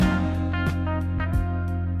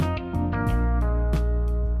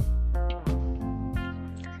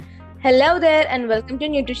Hello there, and welcome to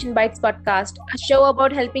Nutrition Bites podcast, a show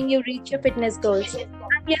about helping you reach your fitness goals.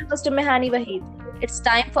 I'm your host Mehani Wahid. It's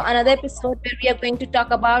time for another episode where we are going to talk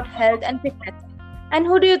about health and fitness. And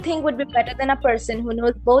who do you think would be better than a person who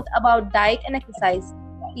knows both about diet and exercise?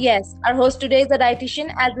 Yes, our host today is a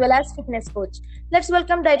dietitian as well as fitness coach. Let's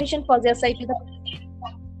welcome dietitian Fawzia Said to the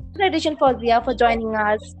dietitian Fawzia for joining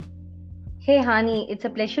us. Hey, Hani, it's a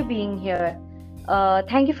pleasure being here.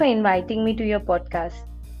 Thank you for inviting me to your podcast.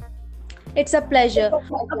 It's a pleasure.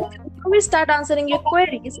 Before we start answering your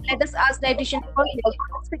queries, let us ask dietitian Fawzia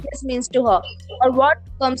what fitness means to her, or what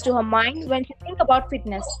comes to her mind when she thinks about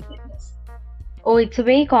fitness. Oh, it's a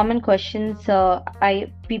very common question.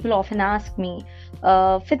 People often ask me.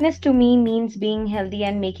 Fitness to me means being healthy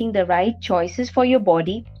and making the right choices for your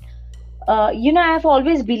body. I've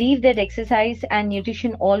always believed that exercise and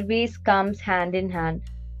nutrition always comes hand in hand.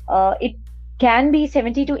 It can be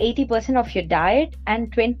 70 to 80% of your diet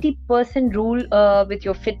and 20% rule with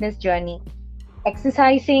your fitness journey.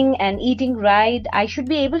 Exercising and eating right, I should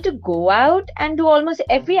be able to go out and do almost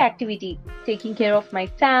every activity, taking care of my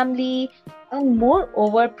family, and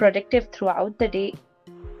moreover productive throughout the day.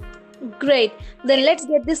 Great. Then let's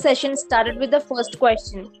get this session started with the first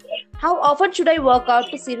question. How often should I work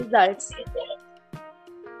out to see results?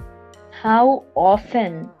 How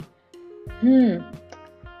often?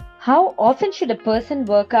 How often should a person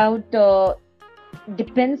work out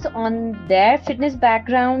depends on their fitness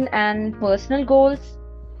background and personal goals.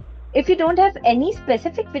 If you don't have any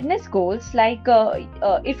specific fitness goals, like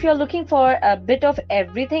if you're looking for a bit of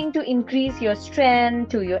everything to increase your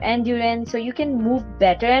strength, to your endurance, so you can move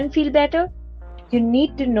better and feel better, you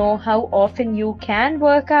need to know how often you can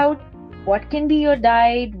work out, what can be your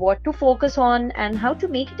diet, what to focus on, and how to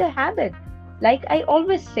make it a habit. Like I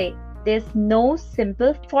always say, there's no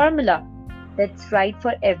simple formula that's right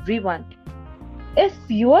for everyone. If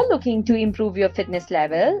you are looking to improve your fitness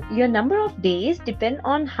level, your number of days depend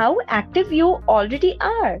on how active you already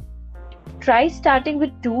are. Try starting with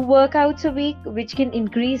 2 workouts a week, which can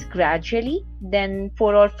increase gradually. Then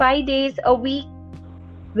 4 or 5 days a week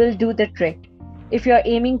will do the trick if you're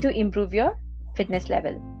aiming to improve your fitness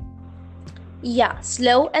level. Yeah,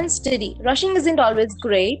 slow and steady. Rushing isn't always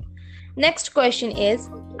great. Next question is,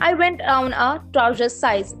 I went down a trouser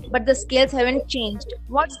size, but the scales haven't changed.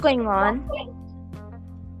 What's going on?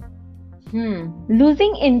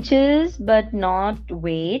 Losing inches but not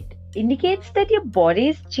weight indicates that your body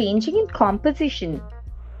is changing in composition.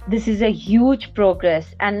 This is a huge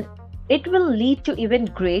progress and it will lead to even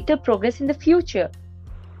greater progress in the future.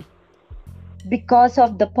 Because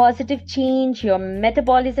of the positive change your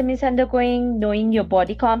metabolism is undergoing, knowing your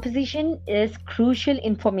body composition is crucial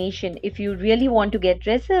information if you really want to get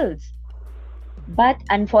results. But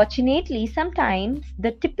unfortunately, sometimes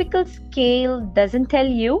the typical scale doesn't tell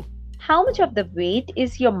you how much of the weight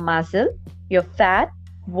is your muscle, your fat,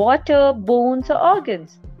 water, bones, or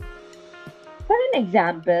organs. For an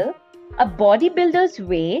example, a bodybuilder's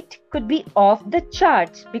weight could be off the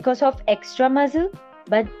charts because of extra muscle,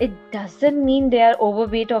 but it doesn't mean they are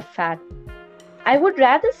overweight or fat. I would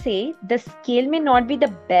rather say the scale may not be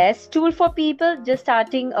the best tool for people just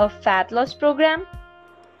starting a fat loss program.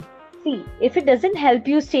 See, if it doesn't help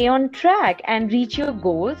you stay on track and reach your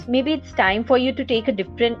goals, maybe it's time for you to take a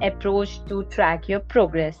different approach to track your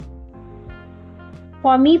progress.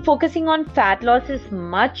 For me, focusing on fat loss is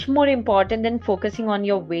much more important than focusing on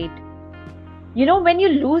your weight. When you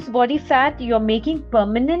lose body fat, you're making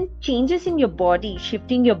permanent changes in your body,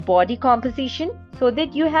 shifting your body composition so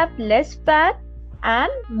that you have less fat and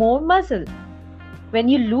more muscle. When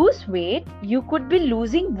you lose weight, you could be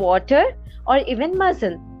losing water or even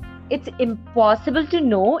muscle. It's impossible to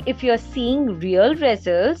know if you're seeing real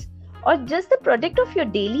results or just the product of your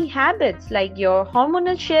daily habits like your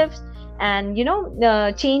hormonal shifts and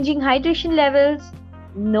changing hydration levels.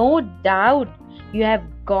 No doubt you have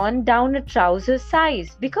gone down a trouser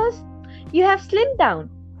size because you have slimmed down.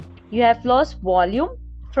 You have lost volume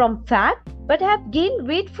from fat but have gained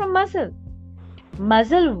weight from muscle.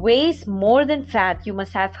 Muscle weighs more than fat, you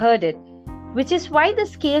must have heard it, which is why the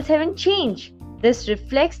scales haven't changed. This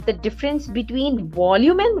reflects the difference between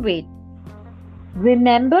volume and weight.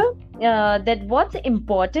 Remember that what's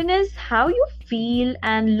important is how you feel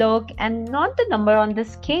and look and not the number on the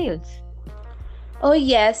scales. Oh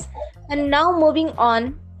yes. And now moving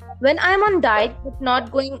on. When I'm on diet but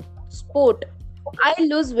not going sport, I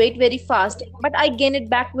lose weight very fast, but I gain it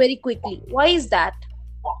back very quickly. Why is that?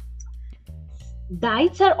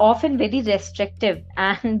 Diets are often very restrictive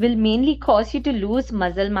and will mainly cause you to lose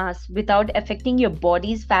muscle mass without affecting your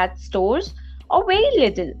body's fat stores or very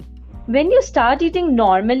little. When you start eating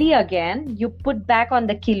normally again, you put back on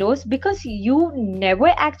the kilos because you never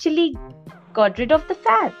actually got rid of the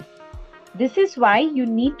fat. This is why you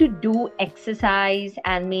need to do exercise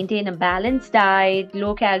and maintain a balanced diet,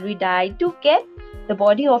 low calorie diet to get the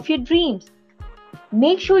body of your dreams.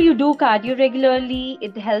 Make sure you do cardio regularly.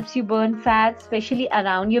 It helps you burn fat, especially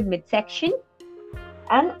around your midsection.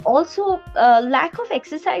 And also, lack of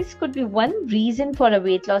exercise could be one reason for a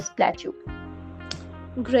weight loss plateau.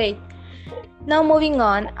 Great. Now moving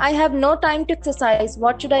on. I have no time to exercise.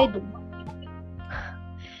 What should I do?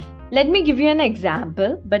 Let me give you an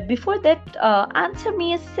example. But before that, answer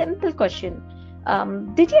me a simple question.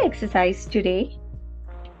 Did you exercise today?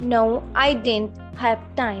 No, I didn't have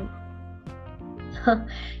time.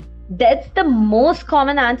 That's the most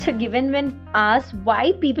common answer given when asked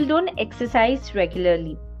why people don't exercise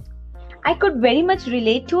regularly. I could very much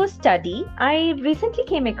relate to a study I recently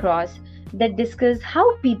came across that discussed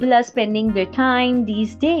how people are spending their time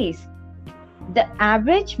these days. The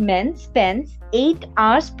average man spends 8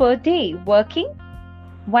 hours per day working,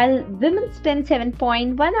 while women spend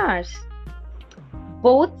 7.1 hours.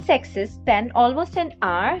 Both sexes spend almost an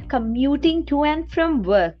hour commuting to and from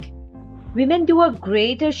work. Women do a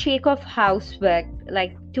greater share of housework,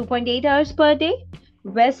 like 2.8 hours per day,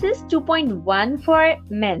 versus 2.1 for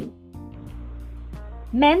men.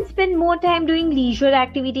 Men spend more time doing leisure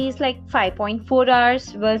activities like 5.4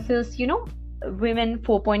 hours versus, women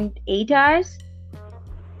 4.8 hours.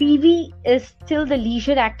 TV is still the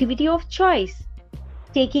leisure activity of choice,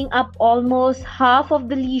 taking up almost half of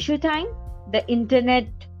the leisure time. The internet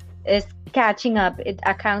is catching up. It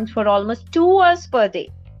accounts for almost 2 hours per day.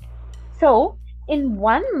 So, in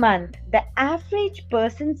 1 month, the average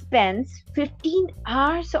person spends 15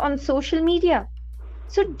 hours on social media.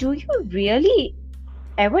 So, do you really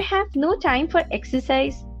ever have no time for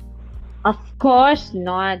exercise? Of course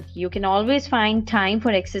not. You can always find time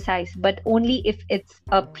for exercise, but only if it's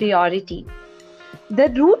a priority. The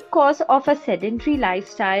root cause of a sedentary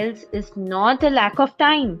lifestyle is not a lack of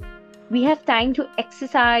time. We have time to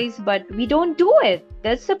exercise, but we don't do it.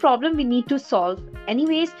 That's the problem we need to solve.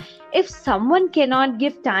 Anyways, if someone cannot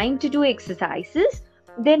give time to do exercises,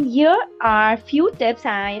 then here are few tips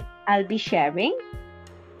I'll be sharing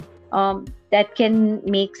that can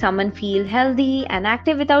make someone feel healthy and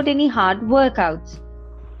active without any hard workouts.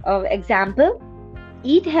 Example,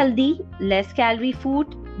 eat healthy, less calorie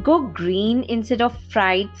food, go green instead of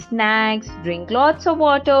fried snacks, drink lots of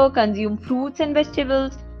water, consume fruits and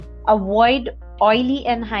vegetables, avoid oily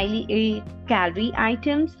and highly calorie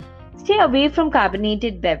items, stay away from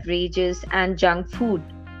carbonated beverages and junk food,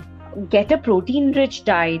 get a protein-rich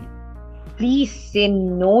diet, please say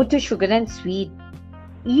no to sugar and sweet,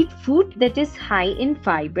 eat food that is high in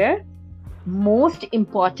fiber. Most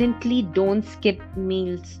importantly, don't skip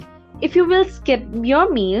meals. If you will skip your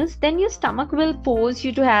meals, then your stomach will force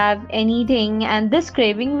you to have anything, and this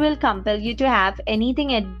craving will compel you to have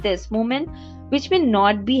anything at this moment, which may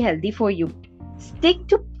not be healthy for you. Stick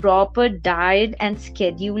to proper diet and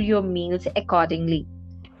schedule your meals accordingly.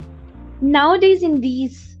 Nowadays, in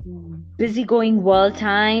these busy-going world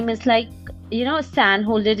time, it's like, sand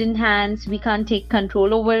hold it in hands. We can't take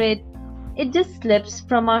control over it. It just slips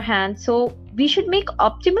from our hands. So we should make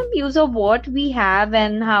optimum use of what we have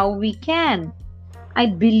and how we can. I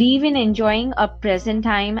believe in enjoying our present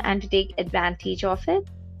time and to take advantage of it.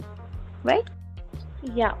 Right?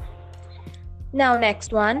 Yeah. Now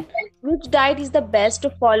next one. Which diet is the best to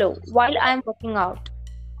follow while I am working out?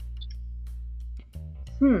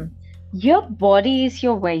 Your body is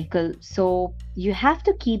your vehicle, so you have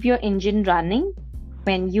to keep your engine running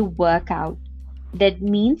when you work out. That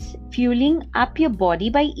means fueling up your body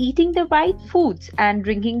by eating the right foods and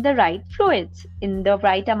drinking the right fluids in the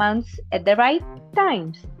right amounts at the right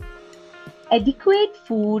times. Adequate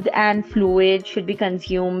food and fluid should be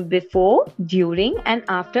consumed before, during, and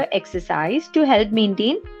after exercise to help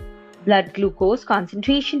maintain blood glucose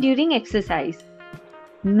concentration during exercise.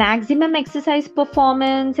 Maximum exercise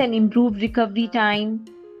performance and improved recovery time.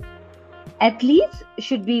 Athletes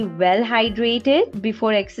should be well hydrated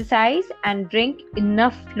before exercise and drink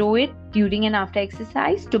enough fluid during and after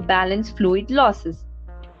exercise to balance fluid losses.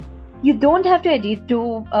 You don't have to adhere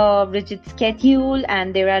to a rigid schedule,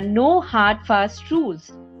 and there are no hard fast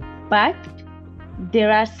rules. But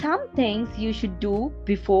there are some things you should do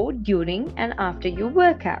before, during, and after your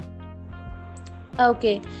workout.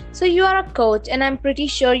 Okay, so you are a coach and I'm pretty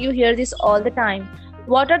sure you hear this all the time.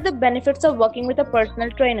 What are the benefits of working with a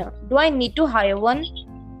personal trainer? Do I need to hire one?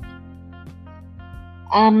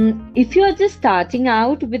 If you're just starting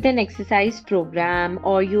out with an exercise program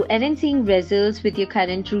or you aren't seeing results with your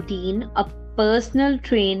current routine, a personal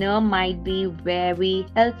trainer might be very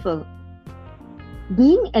helpful.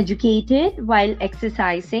 Being educated while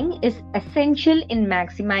exercising is essential in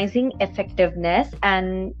maximizing effectiveness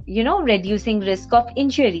and, reducing risk of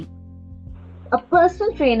injury. A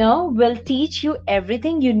personal trainer will teach you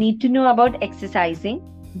everything you need to know about exercising.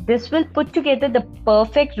 This will put together the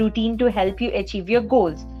perfect routine to help you achieve your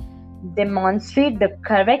goals. Demonstrate the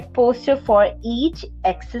correct posture for each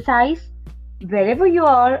exercise. Wherever you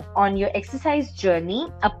are on your exercise journey,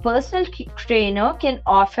 a personal trainer can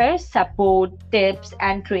offer support, tips,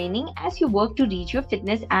 and training as you work to reach your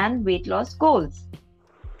fitness and weight loss goals.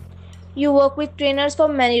 You work with trainers for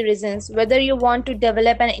many reasons, whether you want to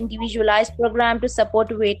develop an individualized program to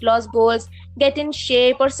support weight loss goals, get in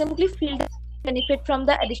shape, or simply feel the benefit from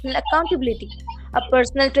the additional accountability. A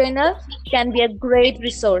personal trainer can be a great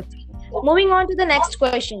resource. Moving on to the next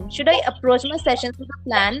question. Should I approach my sessions with a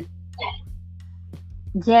plan?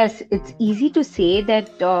 Yes, it's easy to say that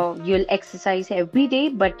you'll exercise every day,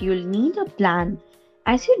 but you'll need a plan.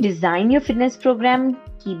 As you design your fitness program,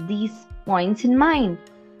 keep these points in mind.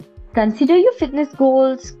 Consider your fitness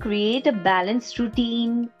goals, create a balanced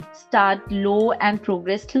routine, start low and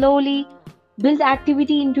progress slowly, build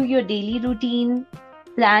activity into your daily routine,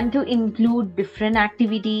 plan to include different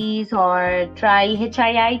activities or try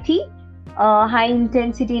HIIT, high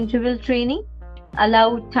intensity interval training,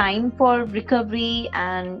 allow time for recovery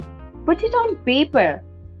and put it on paper.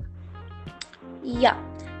 Yeah.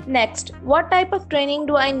 Next, what type of training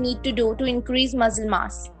do I need to do to increase muscle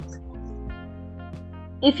mass?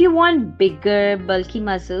 If you want bigger, bulky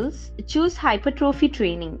muscles, choose hypertrophy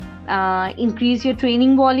training. Increase your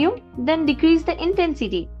training volume, then decrease the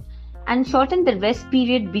intensity and shorten the rest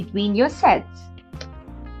period between your sets.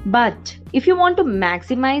 But if you want to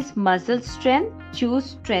maximize muscle strength,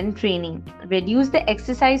 choose strength training. Reduce the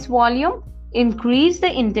exercise volume, increase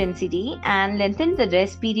the intensity, and lengthen the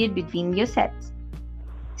rest period between your sets.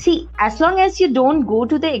 See, as long as you don't go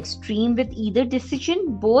to the extreme with either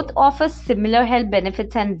decision, both offer similar health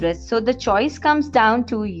benefits and risks. So the choice comes down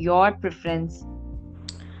to your preference.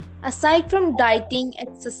 Aside from dieting,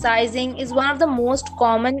 exercising is one of the most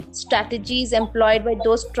common strategies employed by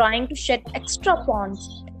those trying to shed extra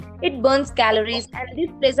pounds. It burns calories and this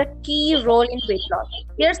plays a key role in weight loss.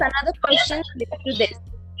 Here's another question related to this.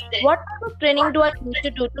 What type of training do I need to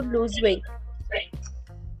do to lose weight?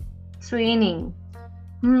 Training.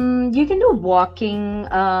 You can do walking,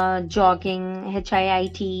 jogging,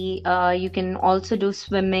 HIIT. You can also do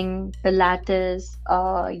swimming, Pilates,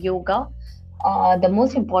 yoga. The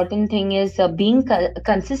most important thing is being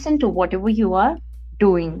consistent to whatever you are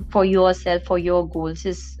doing for yourself, for your goals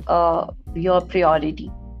is your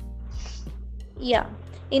priority. Yeah.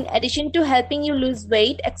 In addition to helping you lose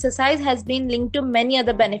weight, exercise has been linked to many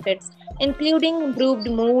other benefits, including improved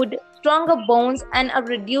mood, stronger bones, and a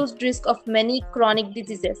reduced risk of many chronic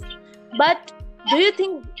diseases. But do you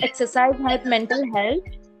think exercise helps mental health?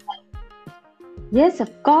 Yes,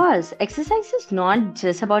 of course. Exercise is not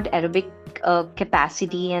just about aerobic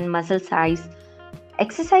capacity and muscle size.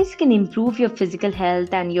 Exercise can improve your physical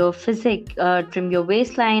health and your physique, trim your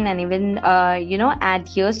waistline, and even add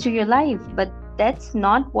years to your life. But that's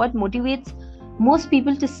not what motivates most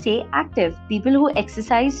people to stay active. People who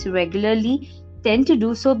exercise regularly tend to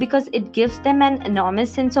do so because it gives them an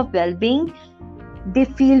enormous sense of well-being. They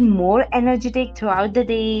feel more energetic throughout the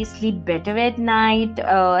day, sleep better at night,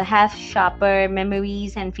 have sharper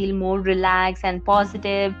memories, and feel more relaxed and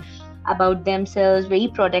positive about themselves, very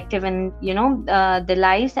productive in their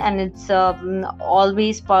lives. And it's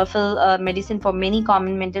always powerful medicine for many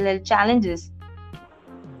common mental health challenges.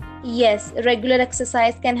 Yes, regular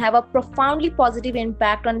exercise can have a profoundly positive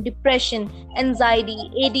impact on depression,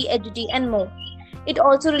 anxiety, ADHD, and more. It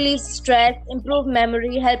also relieves stress, improve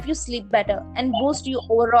memory, help you sleep better, and boost your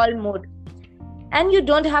overall mood. And you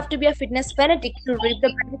don't have to be a fitness fanatic to reap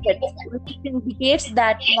the benefits, which indicates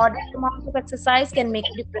that moderate amounts of exercise can make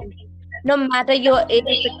a difference. No matter your age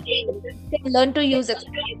or fitness, you can learn to use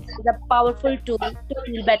exercise as a powerful tool to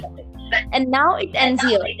feel better. And now it ends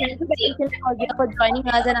here. Thank you, Vacation Fauziya, for joining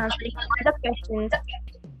us and answering all the questions.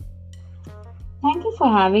 Thank you for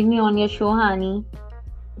having me on your show, Hani.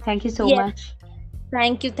 Thank you so Yes, much.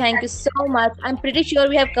 thank you so much. I'm pretty sure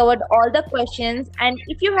we have covered all the questions. And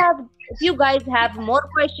if you guys have more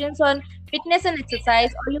questions on fitness and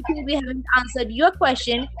exercise, or you think we haven't answered your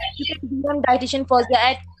question, you can DM Dietitian Fauziya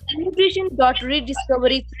at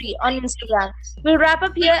nutrition.rediscovery3 on Instagram. We'll wrap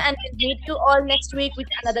up here and we'll meet you all next week with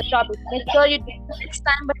another topic. Make sure you do it next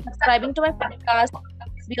time by subscribing to my podcast.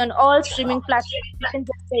 be on all streaming platforms. You can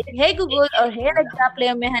just say, "Hey Google" or "Hey Alexa, play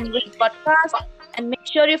a Mehani Wahid podcast," and make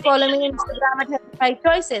sure you follow me on Instagram at Healthy Five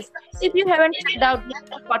Choices. If you haven't checked out yet,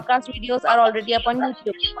 the podcast videos are already up on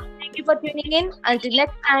YouTube. Thank you for tuning in. Until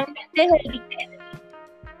next time, stay healthy.